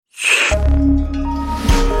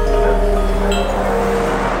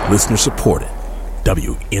Listener supported.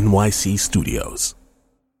 WNYC Studios.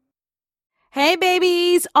 Hey,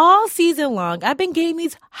 babies. All season long, I've been getting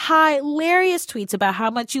these hilarious tweets about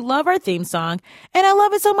how much you love our theme song, and I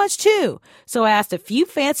love it so much, too. So I asked a few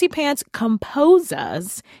fancy pants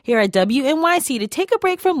composers here at WNYC to take a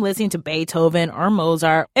break from listening to Beethoven or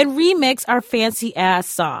Mozart and remix our fancy-ass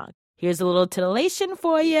song. Here's a little titillation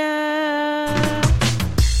for ya.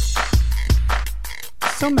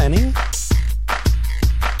 So many.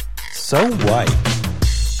 So white.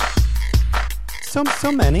 So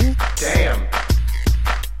many. Damn.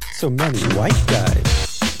 So many white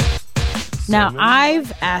guys. Now,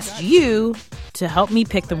 I've asked you to help me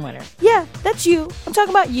pick the winner. Yeah, that's you. I'm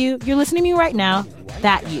talking about you. You're listening to me right now.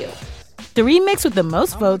 That you. The remix with the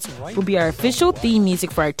most votes will be our official theme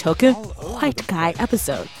music for our token white guy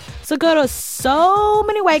episode. So go to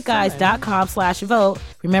SoManyWhiteGuys.com/vote.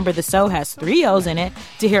 Remember, the "so" has 3 O's in it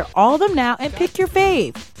to hear all of them now and pick your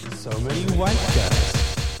fave. So many white guys.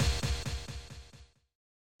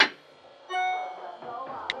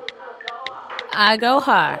 I go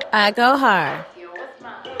hard. I go hard.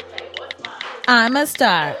 I'm a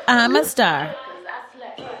star. I'm a star.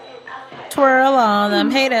 Twirl on them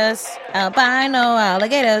haters. Albino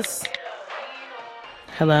alligators.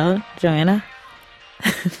 Hello, Joanna?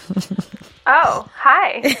 Oh,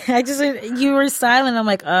 hi. You were silent. I'm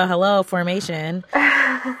like, hello, formation.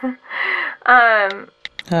 Hold on,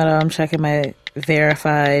 I'm checking my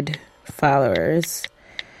verified followers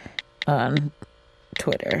on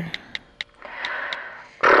Twitter.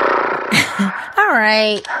 All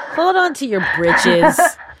right. Hold on to your britches.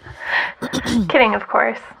 Kidding, of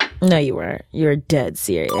course. No, you weren't. You were dead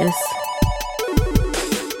serious.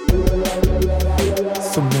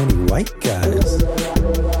 So many white guys.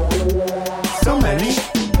 So many.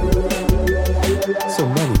 So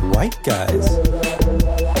many white guys.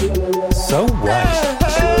 So white.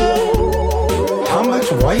 How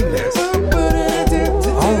much whiteness?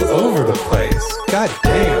 All over the place. God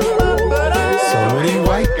damn. So many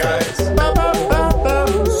white guys.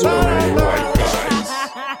 So many white guys.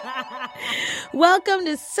 Welcome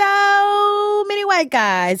to So Many White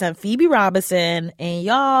Guys. I'm Phoebe Robinson, and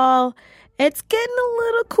y'all, it's getting a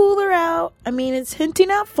little cooler out. I mean, it's hinting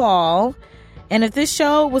at fall. And if this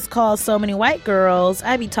show was called So Many White Girls,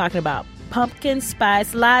 I'd be talking about pumpkin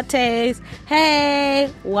spice lattes. Hey,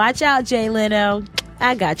 watch out, Jay Leno.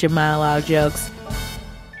 I got your monologue jokes.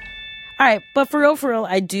 All right, but for real,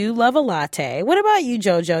 I do love a latte. What about you,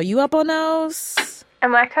 JoJo? You up on those?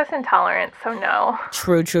 I'm lactose intolerant, so no.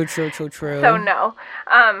 True. So no.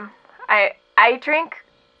 I drink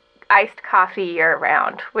iced coffee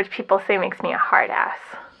year-round, which people say makes me a hard ass.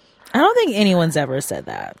 I don't think anyone's ever said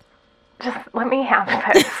that. Just let me have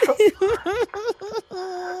this.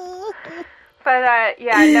 But,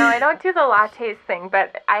 yeah, no, I don't do the lattes thing,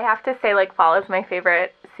 but I have to say, like, fall is my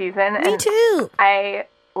favorite season. Me too. I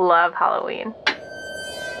love Halloween.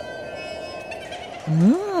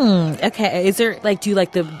 Okay. Is there, like, do you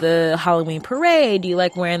like the Halloween parade? Do you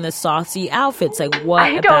like wearing the saucy outfits? Like, what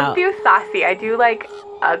I don't do saucy. I do, like,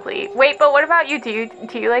 ugly. Wait, but what about you? Do you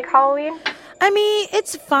like Halloween? I mean,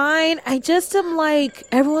 it's fine. I just am like,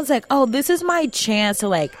 everyone's like, oh, this is my chance to,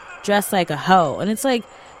 like, dress like a hoe. And it's like,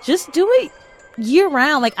 just do it year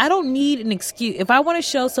round. Like, I don't need an excuse. If I want to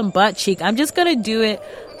show some butt cheek, I'm just going to do it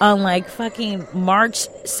on, like, fucking March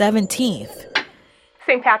 17th.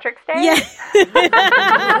 St. Patrick's Day? Yeah. But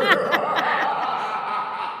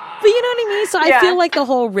you know what I mean? So I feel like the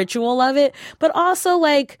whole ritual of it. But also,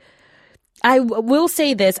 like, I will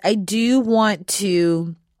say this. I do want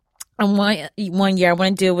to... One year, I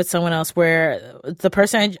want to do it with someone else where the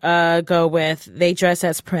person I go with, they dress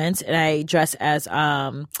as Prince, and I dress as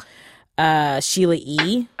Sheila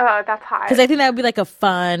E. Oh, that's hot. Because I think that would be like a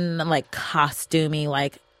fun, like, costumey,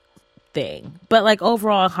 like, thing. But, like,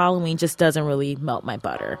 overall, Halloween just doesn't really melt my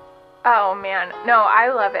butter. Oh, man. No, I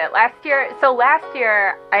love it. Last year,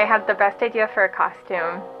 I had the best idea for a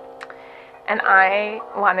costume. And I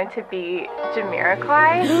wanted to be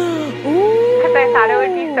Jamiroquai because I thought it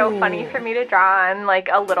would be so funny for me to draw on like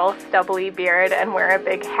a little stubbly beard and wear a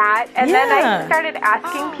big hat. And then I started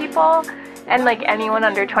asking people, and like anyone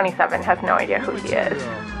under 27 has no idea who he is.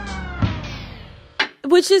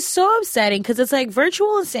 Which is so upsetting because it's like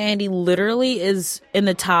Virtual Insanity literally is in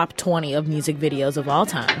the top 20 of music videos of all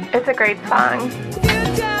time. It's a great song.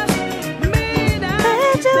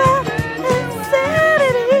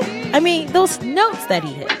 I mean, those notes that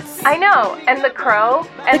he hits. I know. And the crow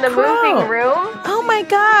and the moving room. Oh my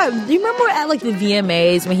God. Do you remember at like the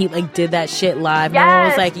VMAs when he like did that shit live? Yes. And everyone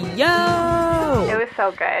was like, yo. It was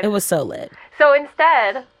so good. It was so lit. So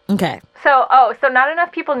instead, okay, So not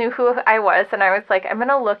enough people knew who I was, and I was like, I'm going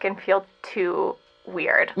to look and feel too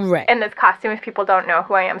weird in this costume if people don't know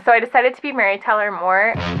who I am. So I decided to be Mary Tyler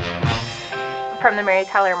Moore from the Mary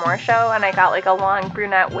Tyler Moore Show, and I got like a long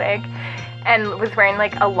brunette wig and was wearing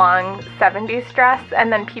like a long 70s dress,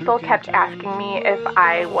 and then people kept asking me if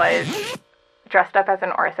I was dressed up as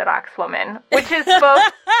an Orthodox woman, which is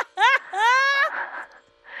both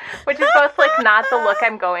like not the look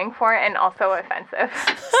I'm going for and also offensive.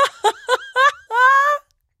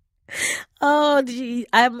 Oh, gee.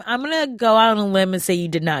 I'm gonna go out on a limb and say you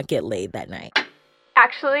did not get laid that night.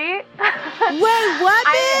 Actually, wait, what?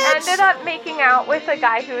 I ended up making out with a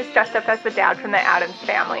guy who was dressed up as the dad from the Addams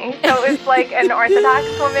Family. So it was like an Orthodox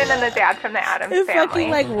woman and the dad from the Addams It's Family. fucking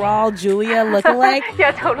like Raul Julia lookalike.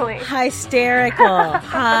 Yeah, totally. Hysterical.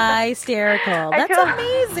 That's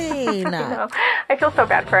amazing. No, I feel so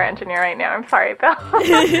bad for our engineer right now. I'm sorry, Bill.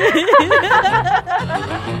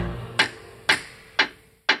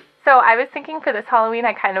 So I was thinking for this Halloween,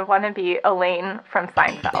 I kind of want to be Elaine from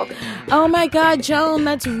Seinfeld. Oh my God, Joan,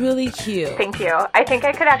 that's really cute. Thank you. I think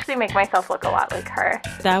I could actually make myself look a lot like her.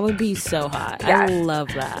 That would be so hot. Yeah. I love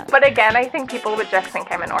that. But again, I think people would just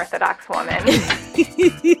think I'm an Orthodox woman.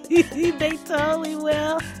 They totally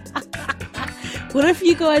will. What if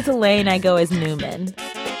you go as Elaine, I go as Newman?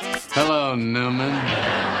 Hello, Newman.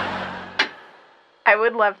 I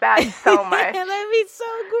would love that so much. That'd be so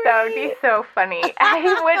great. That would be so funny. I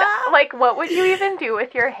would, like, what would you even do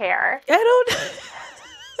with your hair? I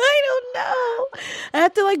don't know. I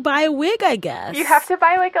have to, like, buy a wig, I guess. You have to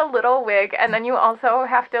buy, like, a little wig, and then you also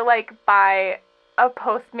have to, like, buy a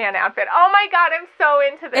postman outfit. Oh, my God, I'm so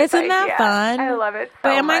into this Isn't that idea. fun? I love it so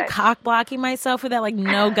But am much. I cock-blocking myself with that? Like,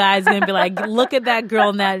 no guy's going to be like, look at that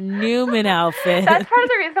girl in that Newman outfit. That's part of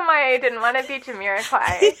the reason why I didn't want to be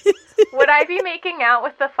Jamiroquai. Would I be making out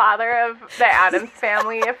with the father of the Addams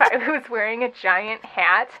Family if I was wearing a giant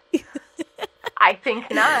hat? I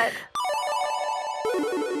think not.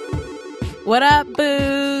 What up,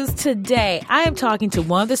 boos? Today, I am talking to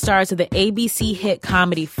one of the stars of the ABC hit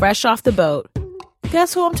comedy Fresh Off the Boat.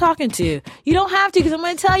 Guess who I'm talking to? You don't have to, because I'm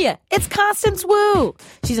going to tell you. It's Constance Wu.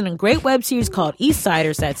 She's in a great web series called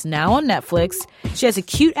Eastsiders that's now on Netflix. She has a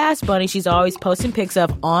cute-ass bunny she's always posting pics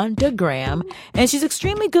of on the gram. And she's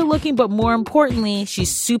extremely good-looking, but more importantly, she's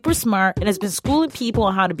super smart and has been schooling people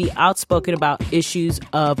on how to be outspoken about issues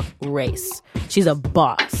of race. She's a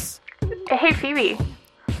boss. Hey, Phoebe.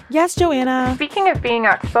 Yes, Joanna. Speaking of being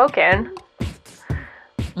outspoken,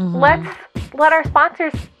 let's let our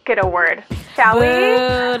sponsors get a word, shall we?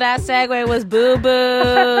 Boo, that segue was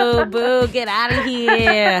boo-boo. Boo, get out of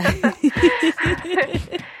here.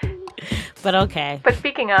 But okay. But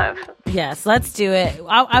speaking of. Yes, let's do it.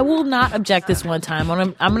 I will not object this one time.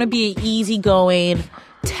 I'm going to be an easygoing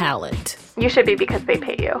talent. You should be because they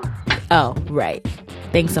pay you. Oh, right.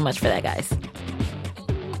 Thanks so much for that, guys.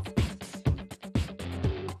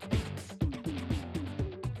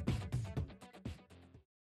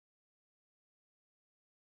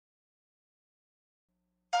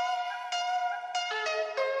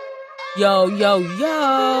 Yo,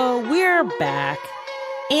 we're back.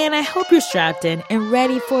 And I hope you're strapped in and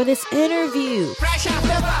ready for this interview. Fresh off the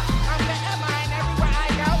boat, I'm getting mine everywhere I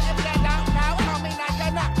go. If they don't know, homie, not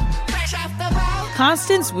gonna. Fresh off the boat.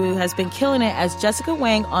 Constance Wu has been killing it as Jessica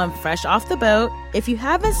Wang on Fresh Off the Boat. If you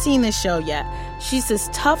haven't seen this show yet, she's this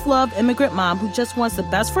tough love immigrant mom who just wants the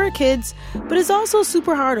best for her kids, but is also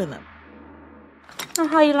super hard on them. Oh,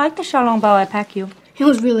 how you like the xiaolongbao I packed you? It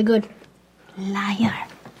was really good. Liar.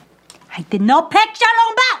 I did not pack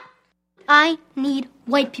xiaolongbao. I need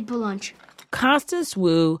white people lunch. Constance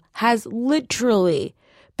Wu has literally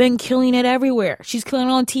been killing it everywhere. She's killing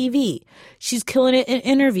it on TV. She's killing it in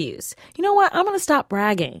interviews. You know what? I'm going to stop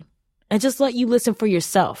bragging and just let you listen for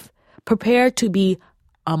yourself. Prepare to be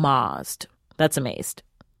amazed. That's amazed.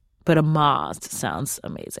 But amazed sounds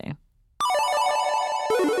amazing.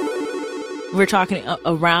 We're talking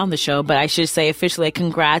around the show, but I should say officially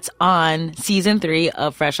congrats on season 3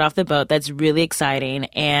 of Fresh Off the Boat. That's really exciting.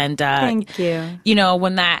 And Thank you. You know,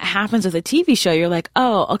 when that happens with a TV show, you're like,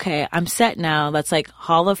 oh, okay, I'm set now. That's like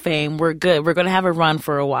Hall of Fame. We're good. We're going to have a run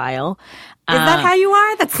for a while. Is that how you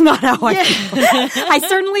are? That's not how I feel. I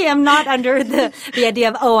certainly am not under the idea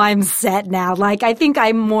of, oh, I'm set now. Like, I think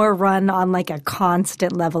I'm more run on like a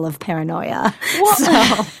constant level of paranoia.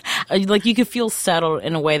 Well, like you could feel settled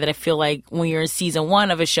in a way that I feel like when you're in season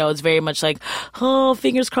 1 of a show, it's very much like, oh,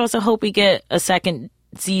 fingers crossed, I hope we get a second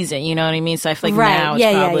season. You know what I mean? So I feel like now it's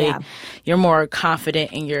probably you're more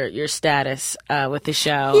confident in your status with the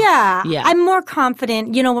show. Yeah. Yeah. I'm more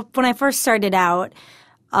confident. You know, when I first started out,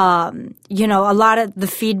 You know, a lot of the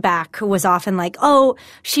feedback was often like, oh,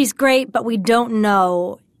 she's great, but we don't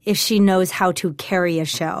know if she knows how to carry a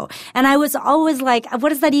show. And I was always like, what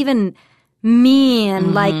does that even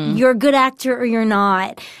mean? Like, you're a good actor or you're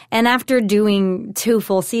not. And after doing 2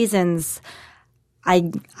 full seasons,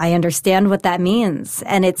 I understand what that means.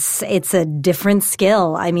 And it's a different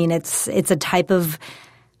skill. I mean, it's a type of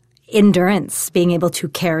endurance, being able to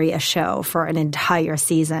carry a show for an entire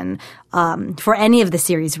season, for any of the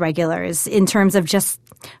series regulars, in terms of just,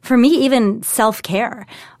 for me, even self-care,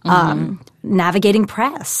 navigating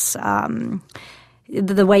press,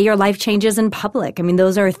 the way your life changes in public. I mean,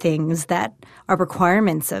 those are things that are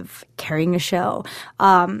requirements of carrying a show.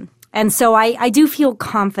 And so I do feel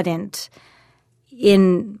confident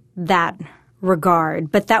in that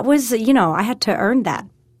regard. But that was, you know, I had to earn that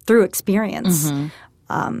through experience.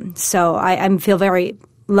 So I feel very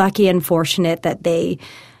lucky and fortunate that they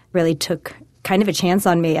really took kind of a chance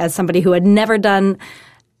on me as somebody who had never done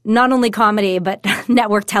not only comedy, but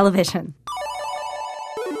network television.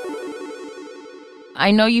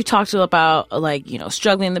 I know you talked about, like, you know,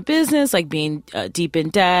 struggling in the business, like being deep in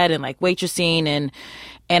debt and like waitressing,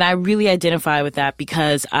 and I really identify with that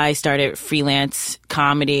because I started freelance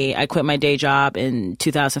comedy. I quit my day job in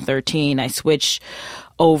 2013. I switched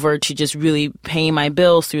over to just really paying my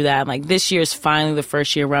bills through that. Like, this year is finally the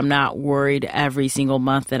first year where I'm not worried every single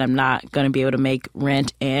month that I'm not going to be able to make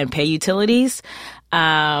rent and pay utilities.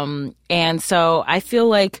 And so I feel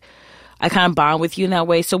like I kind of bond with you in that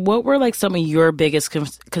way. So what were like some of your biggest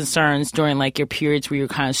concerns during like your periods where you were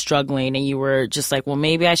kind of struggling and you were just like, well,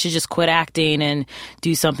 maybe I should just quit acting and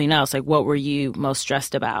do something else? Like, what were you most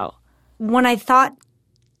stressed about? When I thought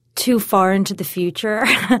too far into the future,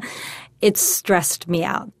 it stressed me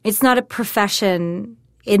out. It's not a profession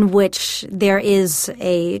in which there is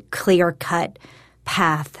a clear-cut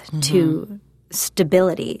path to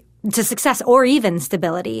stability, to success, or even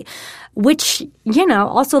stability, which, you know,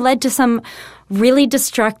 also led to some really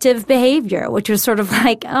destructive behavior, which was sort of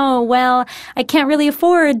like, oh, well, I can't really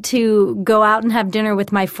afford to go out and have dinner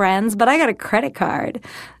with my friends, but I got a credit card.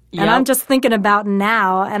 And I'm just thinking about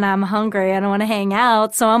now, and I'm hungry, and I want to hang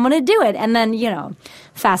out, so I'm going to do it. And then, you know,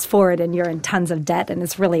 fast forward, and you're in tons of debt, and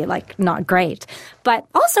it's really, like, not great. But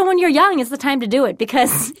also, when you're young, it's the time to do it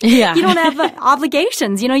because you don't have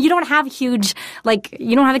obligations. You know, you don't have huge, like,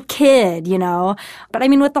 you don't have a kid, you know. But, I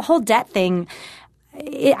mean, with the whole debt thing,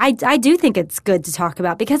 I do think it's good to talk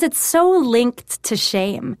about because it's so linked to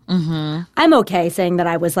shame. I'm okay saying that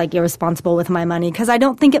I was like irresponsible with my money because I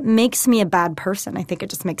don't think it makes me a bad person. I think it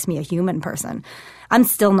just makes me a human person. I'm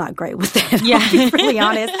still not great with it. I'll be really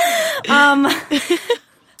honest.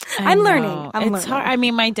 I'm learning. It's hard. I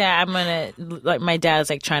mean, my dad is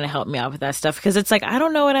like trying to help me out with that stuff because it's like, I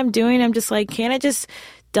don't know what I'm doing. I'm just like, can't I just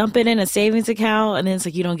dump it in a savings account? And then it's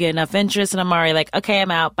like, you don't get enough interest. And I'm already like, okay,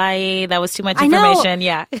 I'm out. Bye. That was too much information.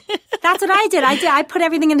 Yeah. That's what I did. I put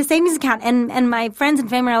everything in a savings account. And my friends and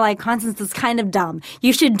family are like, Constance, it's kind of dumb.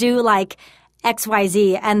 You should do like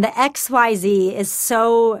XYZ. And the XYZ is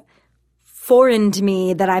so foreign to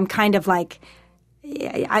me that I'm kind of like,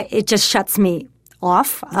 it just shuts me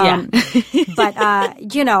off.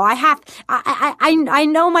 But, you know, I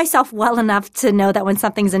know myself well enough to know that when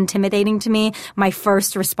something's intimidating to me, my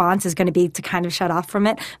first response is going to be to kind of shut off from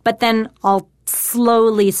it. But then I'll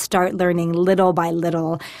slowly start learning little by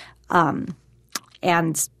little,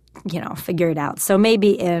 and, you know, figure it out. So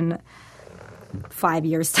maybe in 5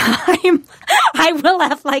 years' time, I will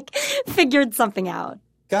have like figured something out.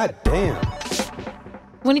 God damn.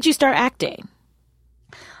 When did you start acting?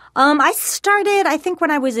 I started, I think,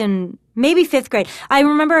 when I was in maybe 5th grade. I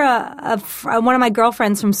remember one of my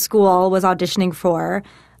girlfriends from school was auditioning for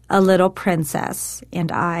A Little Princess,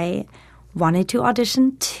 and I wanted to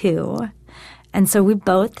audition too. And so we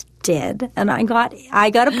both did, and I got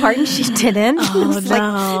a part and she didn't. It was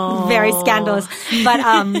like very scandalous. But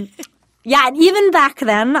yeah, and even back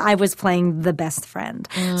then, I was playing the best friend.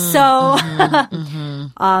 So,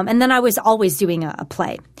 and then I was always doing a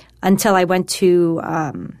play. Until I went to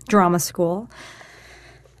drama school,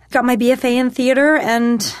 got my BFA in theater,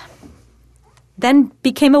 and then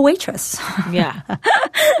became a waitress. Yeah.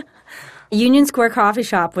 Union Square Coffee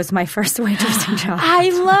Shop was my first waitressing job.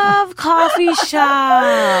 I love coffee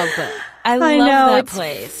shop. I love know, that it's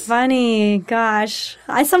place. Funny, gosh.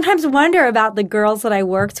 I sometimes wonder about the girls that I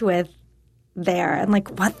worked with there and like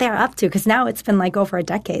what they're up to, because now it's been like over a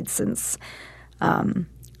decade since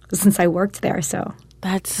I worked there, so.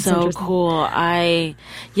 That's so cool.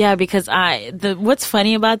 Because what's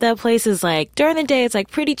funny about that place is like during the day it's like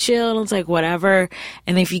pretty chill and it's like whatever.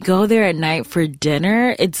 And if you go there at night for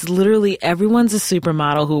dinner, it's literally everyone's a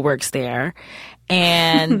supermodel who works there.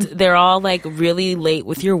 and they're all like really late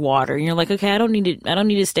with your water. And you're like, okay, I don't need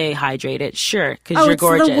to stay hydrated. Sure, because you're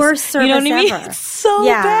gorgeous. It's the worst service you know what I mean? ever. It's so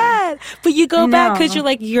bad. But you go back because you're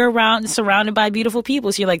like surrounded by beautiful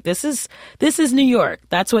people. So you're like, this is New York.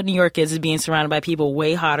 That's what New York is being surrounded by people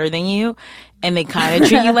way hotter than you. And they kind of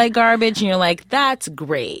treat you like garbage, and you're like, that's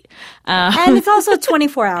great. And it's also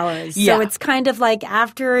 24 hours. Yeah. So it's kind of like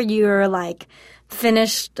after you're like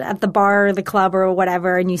finished at the bar or the club or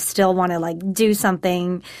whatever, and you still want to like do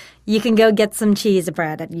something, you can go get some cheese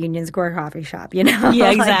bread at Union Square Coffee Shop, you know?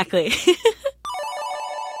 Yeah, exactly.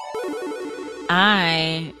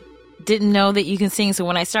 I didn't know that you can sing. So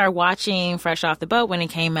when I started watching Fresh Off the Boat when it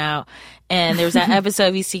came out, and there was that episode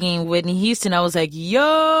of you singing Whitney Houston, I was like,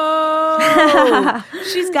 yo,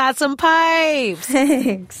 she's got some pipes.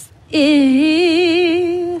 Thanks.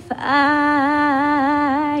 If I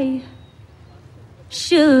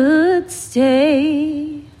should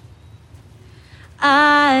stay,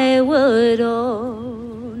 I would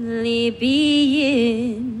only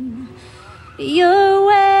be in your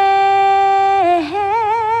way.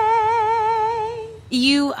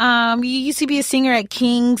 You used to be a singer at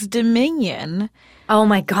King's Dominion. Oh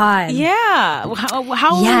my God. Yeah.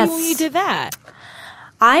 How old were you when you did that?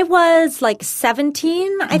 I was like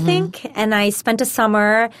 17, I think, and I spent a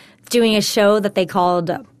summer doing a show that they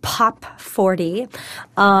called Pop 40.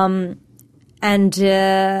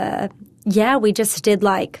 We just did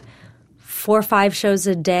like 4 or 5 shows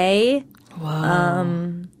a day. Wow.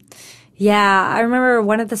 I remember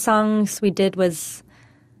one of the songs we did was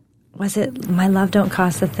it My Love Don't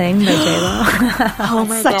Cost a Thing by J-Lo? Oh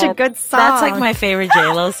my Such God. a good song. That's like my favorite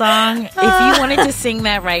J-Lo song. If you wanted to sing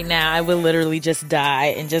that right now, I would literally just die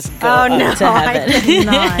and just go up to heaven. I did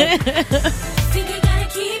not. Think you gotta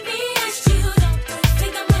keep me as you don't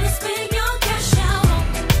think I'm gonna spend your cash out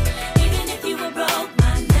on me. Even if you were broke,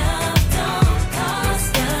 my love don't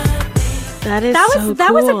cost a thing. That is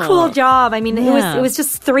That was a cool job. I mean, Yeah. it was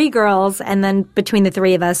just 3 girls, and then between the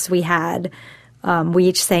 3 of us, we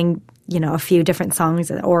each sang, a few different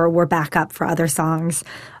songs, or were backup for other songs.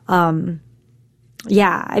 I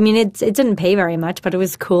mean, it didn't pay very much, but it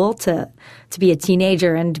was cool to be a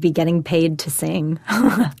teenager and to be getting paid to sing.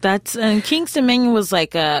 That's King's Dominion was it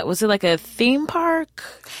like a theme park?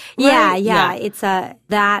 Right? Yeah.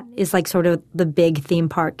 That is like sort of the big theme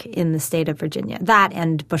park in the state of Virginia. That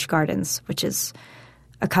and Busch Gardens, which is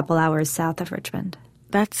a couple hours south of Richmond.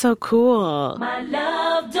 That's so cool. My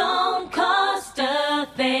love don't cost a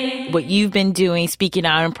thing. What you've been doing, speaking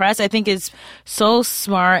out in press, I think is so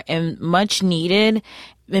smart and much needed.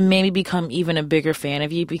 And maybe become even a bigger fan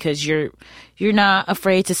of you because you're not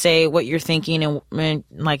afraid to say what you're thinking and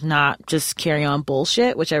like not just carry on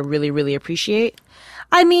bullshit, which I really, really appreciate.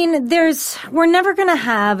 I mean, we're never going to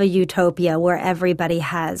have a utopia where everybody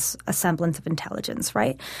has a semblance of intelligence,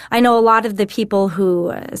 right? I know a lot of the people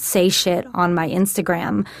who say shit on my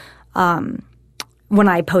Instagram, when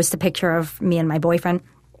I post a picture of me and my boyfriend,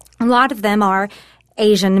 a lot of them are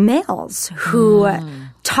Asian males who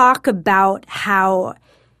talk about how,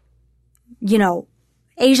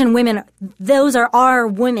 Asian women, those are our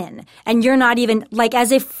women, and you're not even, like,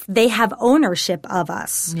 as if they have ownership of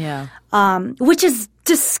us. Yeah. Which is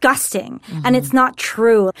disgusting, and it's not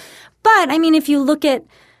true. But, I mean, if you look at,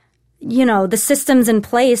 the systems in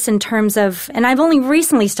place in terms of, and I've only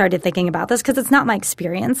recently started thinking about this because it's not my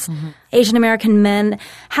experience, Asian American men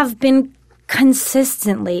have been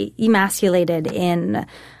consistently emasculated in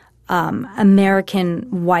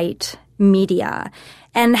American white media,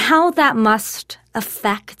 and how that must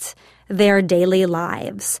affect their daily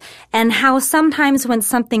lives, and how sometimes when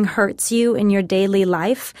something hurts you in your daily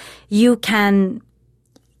life, you can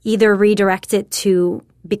either redirect it to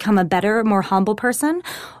become a better, more humble person,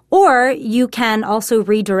 or you can also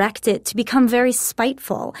redirect it to become very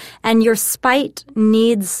spiteful. And your spite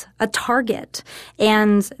needs a target.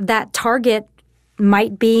 And that target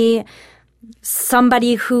might be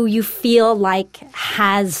somebody who you feel like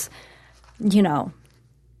has,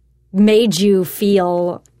 made you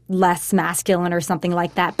feel less masculine or something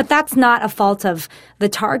like that. But that's not a fault of the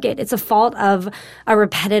target. It's a fault of a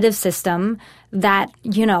repetitive system that,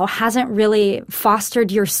 hasn't really fostered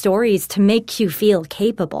your stories to make you feel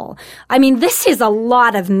capable. I mean, this is a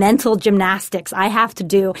lot of mental gymnastics I have to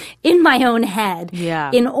do in my own head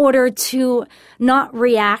in order to not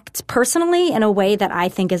react personally in a way that I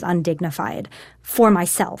think is undignified for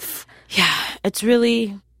myself. Yeah, it's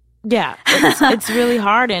really... Yeah, it's really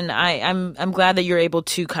hard, and I'm glad that you're able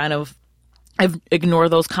to kind of ignore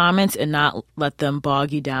those comments and not let them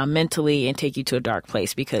bog you down mentally and take you to a dark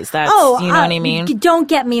place, because that's, you know what I mean? Don't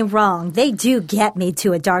get me wrong. They do get me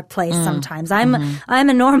to a dark place sometimes. I'm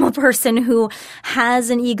a normal person who has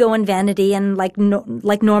an ego and vanity, and like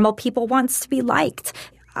normal people wants to be liked.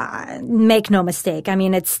 Make no mistake. I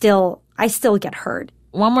mean, I still get hurt.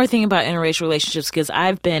 One more thing about interracial relationships, because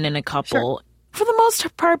I've been in a couple. For the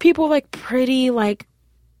most part, people like pretty like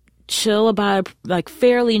chill about it, like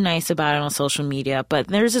fairly nice about it on social media. But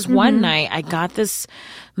there's this one night I got this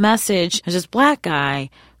message, this black guy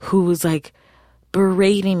who was like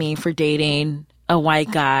berating me for dating a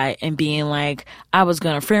white guy and being like, I was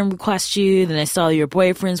going to friend request you, then I saw your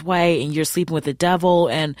boyfriend's white and you're sleeping with the devil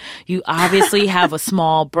and you obviously have a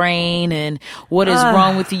small brain and what is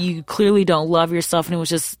wrong with you? You clearly don't love yourself. And it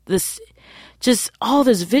was just all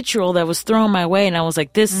this vitriol that was thrown my way. And I was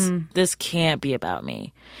like, this can't be about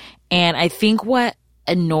me. And I think what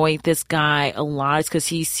annoyed this guy a lot is because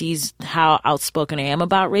he sees how outspoken I am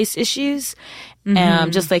about race issues,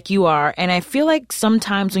 just like you are. And I feel like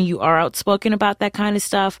sometimes when you are outspoken about that kind of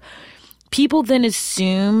stuff, people then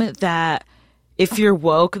assume that if you're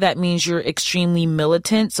woke, that means you're extremely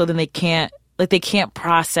militant. So then they can't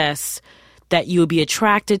process that you would be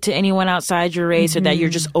attracted to anyone outside your race or that you're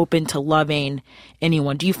just open to loving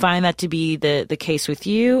anyone. Do you find that to be the case with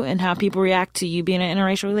you and how people react to you being in an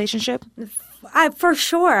interracial relationship? For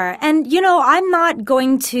sure. And, I'm not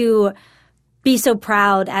going to be so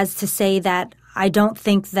proud as to say that I don't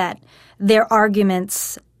think that their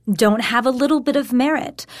arguments don't have a little bit of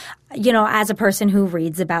merit, as a person who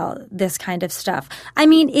reads about this kind of stuff. I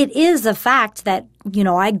mean, it is a fact that,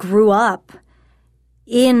 I grew up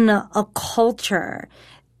in a culture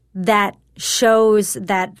that shows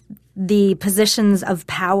that the positions of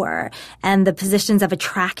power and the positions of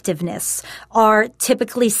attractiveness are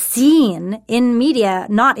typically seen in media,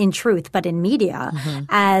 not in truth, but in media,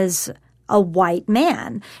 as a white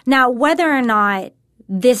man. Now, whether or not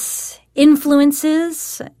this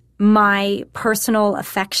influences my personal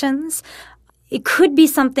affections, it could be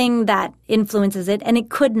something that influences it, and it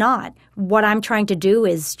could not. What I'm trying to do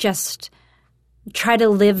is just try to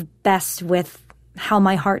live best with how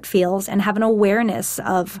my heart feels and have an awareness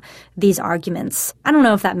of these arguments. I don't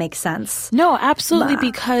know if that makes sense. No, absolutely,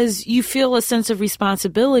 because you feel a sense of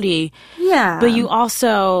responsibility. Yeah. But you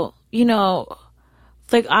also,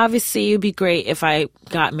 like obviously it would be great if I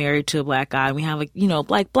got married to a black guy and we have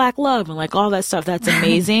like black love and like all that stuff. That's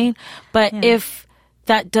amazing. But if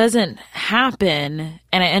that doesn't happen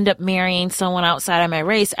and I end up marrying someone outside of my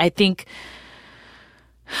race, I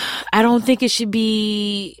don't think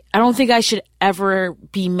I should ever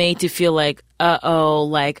be made to feel like,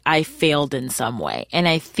 like I failed in some way. And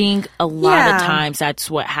I think a lot of times that's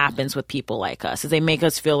what happens with people like us, is they make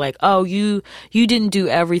us feel like, oh, you didn't do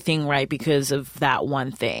everything right because of that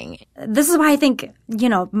one thing. This is why I think,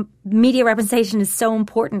 media representation is so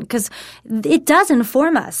important, because it does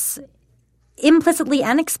inform us implicitly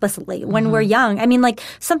and explicitly when we're young. I mean, like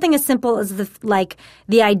something as simple as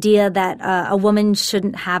the idea that a woman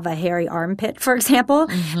shouldn't have a hairy armpit, for example.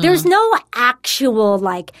 There's no actual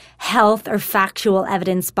like health or factual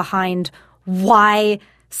evidence behind why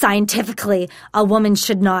scientifically a woman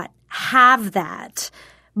should not have that.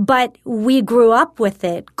 But we grew up with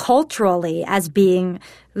it culturally as being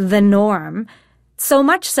the norm. So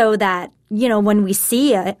much so that, when we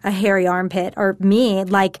see a hairy armpit, or me,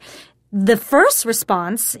 like, the first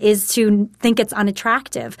response is to think it's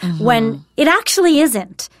unattractive when it actually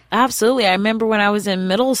isn't. Absolutely. I remember when I was in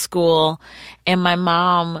middle school and my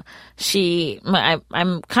mom,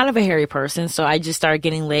 I'm kind of a hairy person, so I just started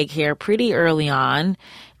getting leg hair pretty early on.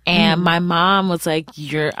 And my mom was like,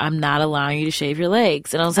 I'm not allowing you to shave your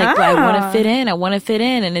legs. And I was like, but I want to fit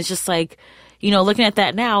in. And it's just like, looking at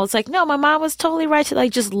that now, it's like, no, my mom was totally right to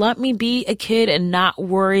like just let me be a kid and not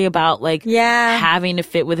worry about like having to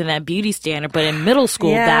fit within that beauty standard. But in middle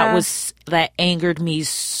school, that angered me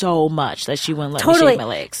so much that she wouldn't let me shave my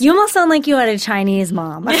legs. You almost sound like you had a Chinese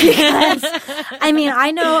mom. Because, I mean,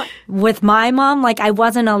 I know with my mom, like I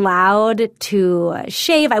wasn't allowed to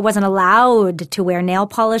shave. I wasn't allowed to wear nail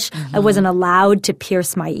polish. I wasn't allowed to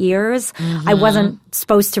pierce my ears. I wasn't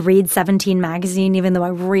supposed to read 17 magazine, even though I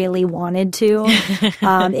really wanted to.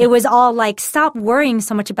 It was all like, stop worrying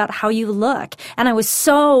so much about how you look. And I was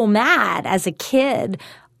so mad as a kid.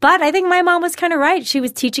 But I think my mom was kind of right. She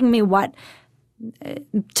was teaching me what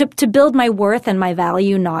to build my worth and my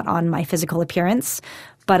value, not on my physical appearance,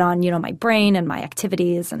 but on, my brain and my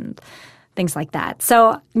activities and things like that.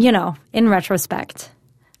 So, in retrospect.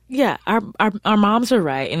 Yeah, our moms are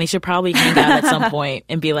right. And they should probably hang out at some point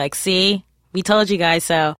and be like, see, we told you guys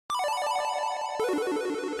so.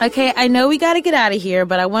 Okay, I know we got to get out of here,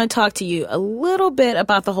 but I want to talk to you a little bit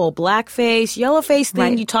about the whole blackface, yellowface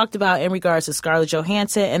thing you talked about in regards to Scarlett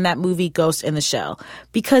Johansson and that movie Ghost in the Shell,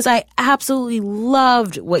 because I absolutely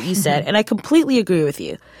loved what you said, and I completely agree with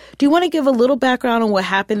you. Do you want to give a little background on what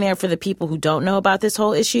happened there for the people who don't know about this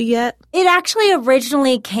whole issue yet? It actually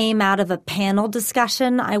originally came out of a panel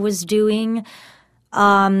discussion I was doing.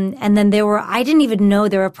 And then I didn't even know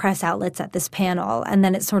there were press outlets at this panel, and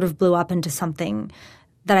then it sort of blew up into something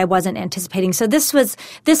that I wasn't anticipating. So this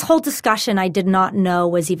whole discussion I did not know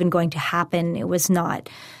was even going to happen. It was not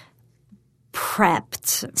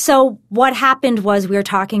prepped. So what happened was we were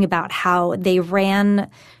talking about how they ran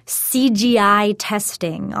CGI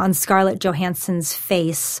testing on Scarlett Johansson's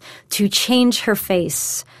face to change her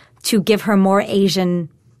face to give her more Asian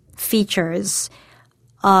features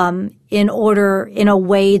in a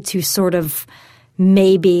way to sort of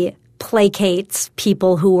maybe placate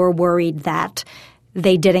people who were worried that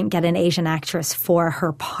they didn't get an Asian actress for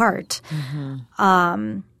her part.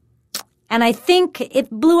 And I think it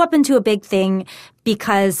blew up into a big thing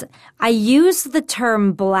because I used the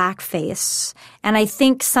term blackface, and I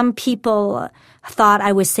think some people thought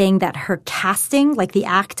I was saying that her casting, like the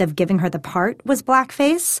act of giving her the part, was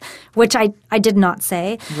blackface, which I did not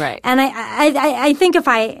say. Right. And I think if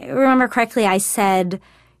I remember correctly, I said,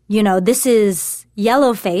 this is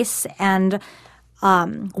yellowface, and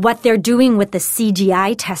what they're doing with the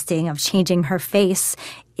CGI testing of changing her face,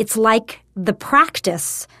 it's like the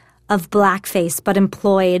practice of blackface but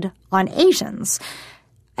employed on Asians.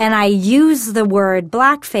 And I use the word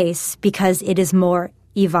blackface because it is more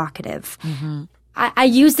evocative. I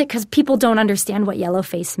used it because people don't understand what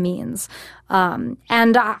yellowface means. And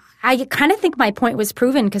I kind of think my point was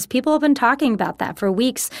proven because people have been talking about that for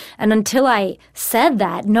weeks. And until I said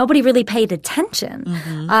that, nobody really paid attention,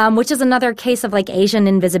 which is another case of like Asian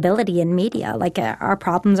invisibility in media. Like our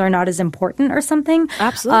problems are not as important or something.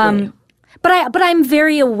 Absolutely. But I'm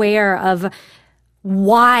very aware of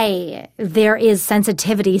why there is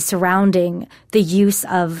sensitivity surrounding the use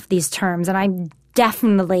of these terms. And I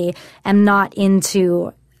definitely am not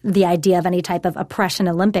into the idea of any type of oppression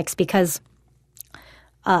Olympics because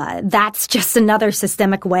that's just another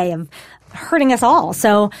systemic way of hurting us all.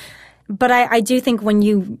 So, but I do think when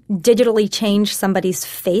you digitally change somebody's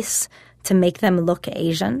to make them look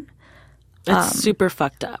Asian. It's super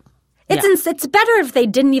fucked up. It's better if they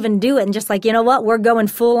didn't even do it and just like, you know what, we're going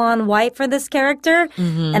full on white for this character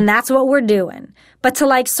and that's what we're doing. But to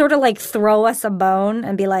like sort of like throw us a bone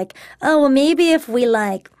and be like, oh, well, maybe if we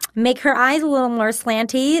like make her eyes a little more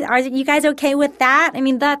slanty, are you guys okay with that? I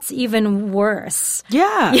mean, that's even worse.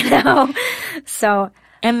 Yeah. You know? So.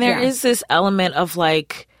 And there is this element of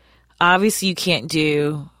like, obviously you can't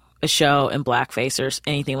do a show in blackface or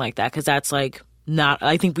anything like that because that's like, not,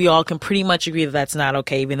 I think we all can pretty much agree that that's not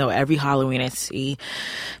okay, even though every Halloween I see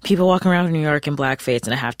people walking around in New York in blackface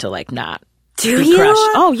and I have to like not do you? Crushed.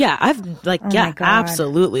 Oh yeah, I've like my God.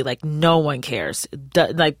 Absolutely, like no one cares.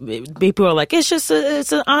 Like people are like it's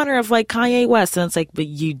an honor of like Kanye West, and it's like, but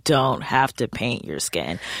you don't have to paint your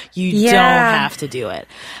skin. You don't have to do it.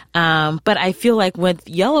 But I feel like with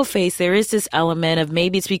yellowface, there is this element of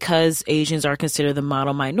maybe it's because Asians are considered the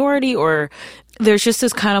model minority, or there's just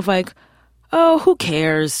this kind of like, oh, who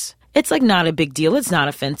cares? It's like not a big deal. It's not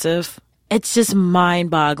offensive. It's just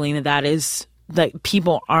mind-boggling that is like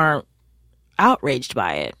people aren't outraged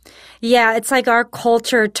by it. Yeah, it's like our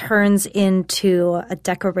culture turns into a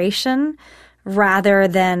decoration rather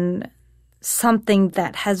than something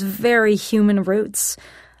that has very human roots.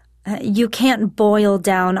 You can't boil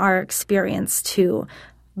down our experience to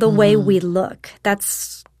the way we look.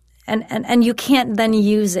 That's and you can't then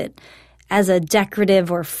use it as a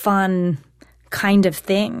decorative or fun kind of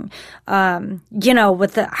thing. You know,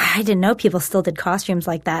 with I didn't know people still did costumes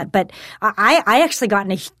like that, but I actually got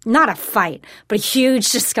in not a fight, but a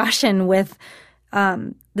huge discussion with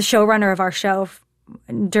the showrunner of our show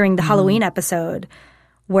during the Halloween episode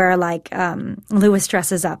where like Lewis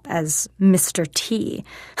dresses up as Mr. T.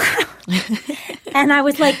 And I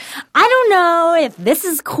was like, I don't know if this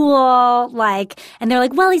is cool. Like, and they're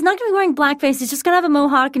like, well, he's not going to be wearing blackface. He's just going to have a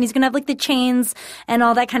mohawk and he's going to have like the chains and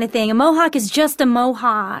all that kind of thing. A mohawk is just a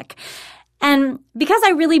mohawk. And because I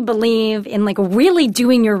really believe in like really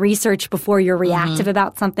doing your research before you're reactive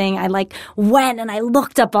about something, I like went and I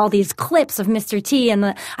looked up all these clips of Mr. T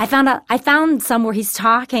and I found some where he's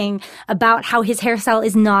talking about how his hairstyle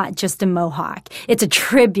is not just a mohawk. It's a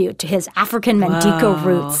tribute to his African Mandingo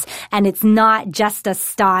roots and it's not just a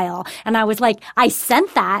style. And I was like, I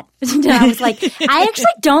sent that I was like, I actually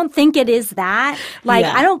don't think it is that. Like,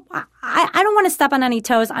 Yeah. I don't want to step on any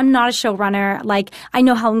toes. I'm not a showrunner. Like, I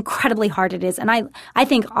know how incredibly hard it is. And I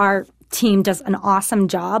think our team does an awesome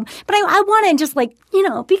job. But I want to just like,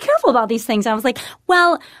 be careful about these things. I was like,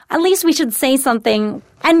 well, at least we should say something.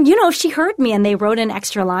 And, she heard me and they wrote an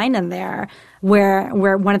extra line in there where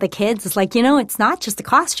one of the kids is like, it's not just a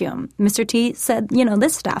costume. Mr. T said,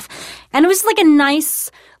 this stuff. And it was like a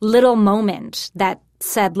nice little moment that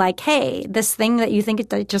said like, hey, this thing that you think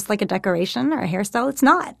is just like a decoration or a hairstyle, it's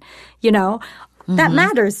not, that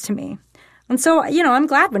matters to me. And so, I'm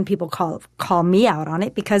glad when people call me out on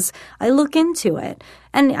it because I look into it.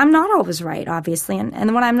 And I'm not always right, obviously.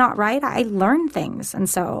 And when I'm not right, I learn things. And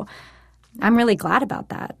so I'm really glad about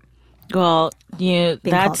that. Well,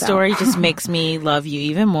 that story just makes me love you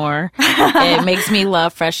even more. It makes me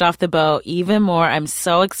love Fresh Off the Boat even more. I'm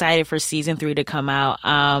so excited for season 3 to come out.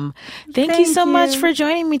 Thank you so much for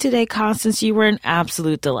joining me today, Constance. You were an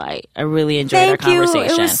absolute delight. I really enjoyed our conversation. Thank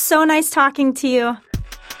you. It was so nice talking to you.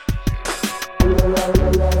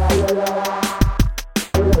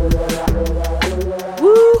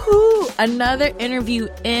 Woohoo! Another interview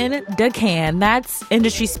in the can. That's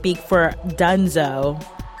industry speak for Dunzo,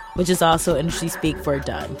 which is also industry speak for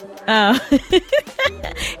done.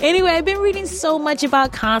 Anyway, I've been reading so much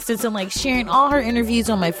about Constance and like sharing all her interviews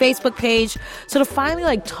on my Facebook page. So to finally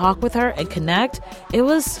like talk with her and connect, it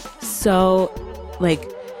was so like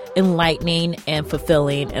enlightening and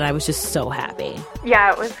fulfilling, and I was just so happy.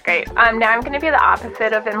 Yeah, it was great. Now I'm going to be the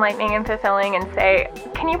opposite of enlightening and fulfilling and say,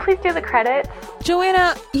 can you please do the credits?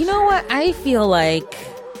 Joanna, you know what? I feel like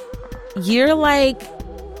you're like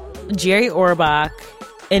Jerry Orbach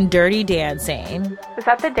in Dirty Dancing. Is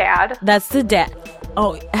that the dad? That's the dad.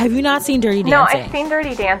 Oh, have you not seen Dirty Dancing? No, I've seen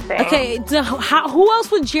Dirty Dancing. Okay, so who else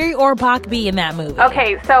would Jerry Orbach be in that movie?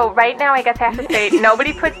 Okay, so right now I guess I have to say,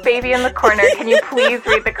 nobody puts baby in the corner. Can you please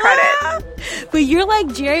read the credits? But you're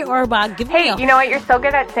like Jerry Orbach. Hey, you know what? You're so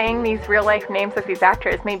good at saying these real-life names of these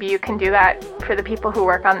actors. Maybe you can do that for the people who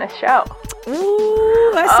work on this show.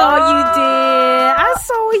 Ooh, I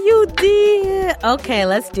saw what you did. Okay,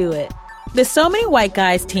 let's do it. The So Many White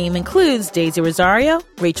Guys team includes Daisy Rosario,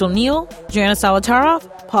 Rachel Neal, Joanna Solotaroff,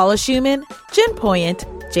 Paula Schumann, Jen Poyant,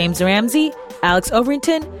 James Ramsey, Alex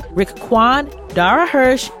Overington, Rick Kwan, Dara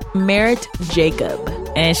Hirsch, Merritt Jacob,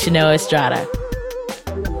 and Shanoa Estrada.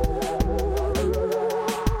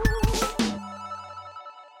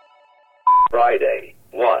 Friday,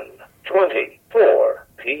 1:24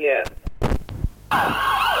 p.m.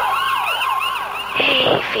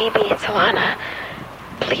 Hey, Phoebe, it's Alana.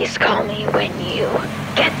 Please call me when you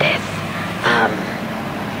get this.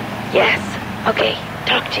 Yes. Okay,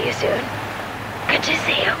 talk to you soon. Good to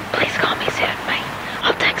see you. Please call me soon. Bye.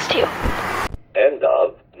 I'll text you. End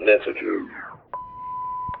of messages.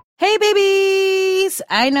 Hey, babies!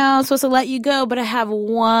 I know I'm supposed to let you go, but I have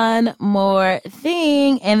one more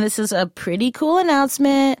thing, and this is a pretty cool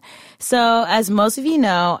announcement. So, as most of you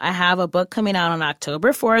know, I have a book coming out on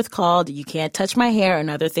October 4th called You Can't Touch My Hair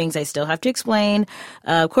and Other Things I Still Have to Explain.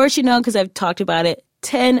 Of course, you know, because I've talked about it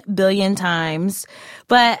 10 billion times.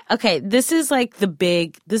 But, okay, this is like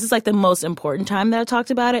the most important time that I've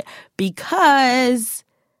talked about it because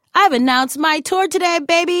I've announced my tour today,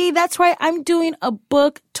 baby. That's right. I'm doing a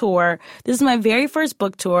book tour. This is my very first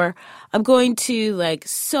book tour. I'm going to like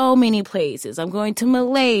so many places. I'm going to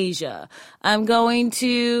Malaysia. I'm going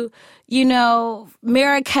to,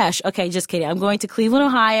 Marrakesh. Okay, just kidding. I'm going to Cleveland,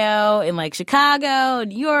 Ohio, and like Chicago,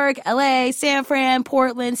 New York, LA, San Fran,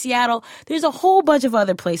 Portland, Seattle. There's a whole bunch of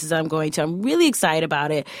other places I'm going to. I'm really excited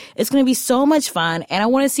about it. It's going to be so much fun, and I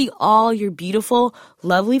want to see all your beautiful,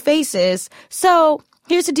 lovely faces. So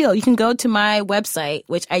here's the deal. You can go to my website,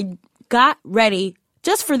 which I got ready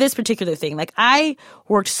just for this particular thing. Like, I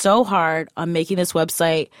worked so hard on making this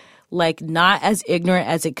website, like, not as ignorant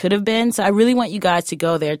as it could have been. So I really want you guys to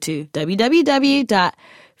go there to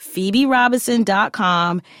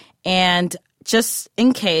www.phoeberobinson.com. And just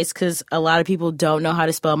in case, because a lot of people don't know how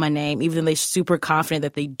to spell my name, even though they're super confident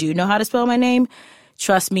that they do know how to spell my name,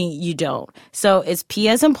 trust me, you don't. So it's P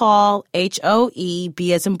as in Paul, H-O-E,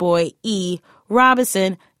 B as in boy, E,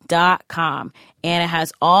 Robinson.com. And it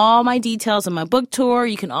has all my details on my book tour.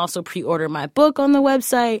 You can also pre-order my book on the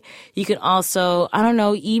website. You can also,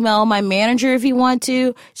 email my manager if you want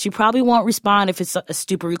to. She probably won't respond if it's a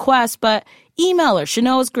stupid request, but email her.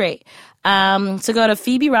 Shanoa's great. So go to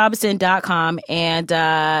phoeberobinson.com.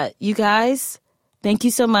 And you guys, thank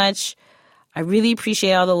you so much. I really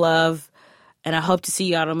appreciate all the love. And I hope to see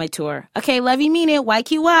you out on my tour. Okay, love you, mean it.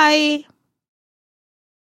 YQY.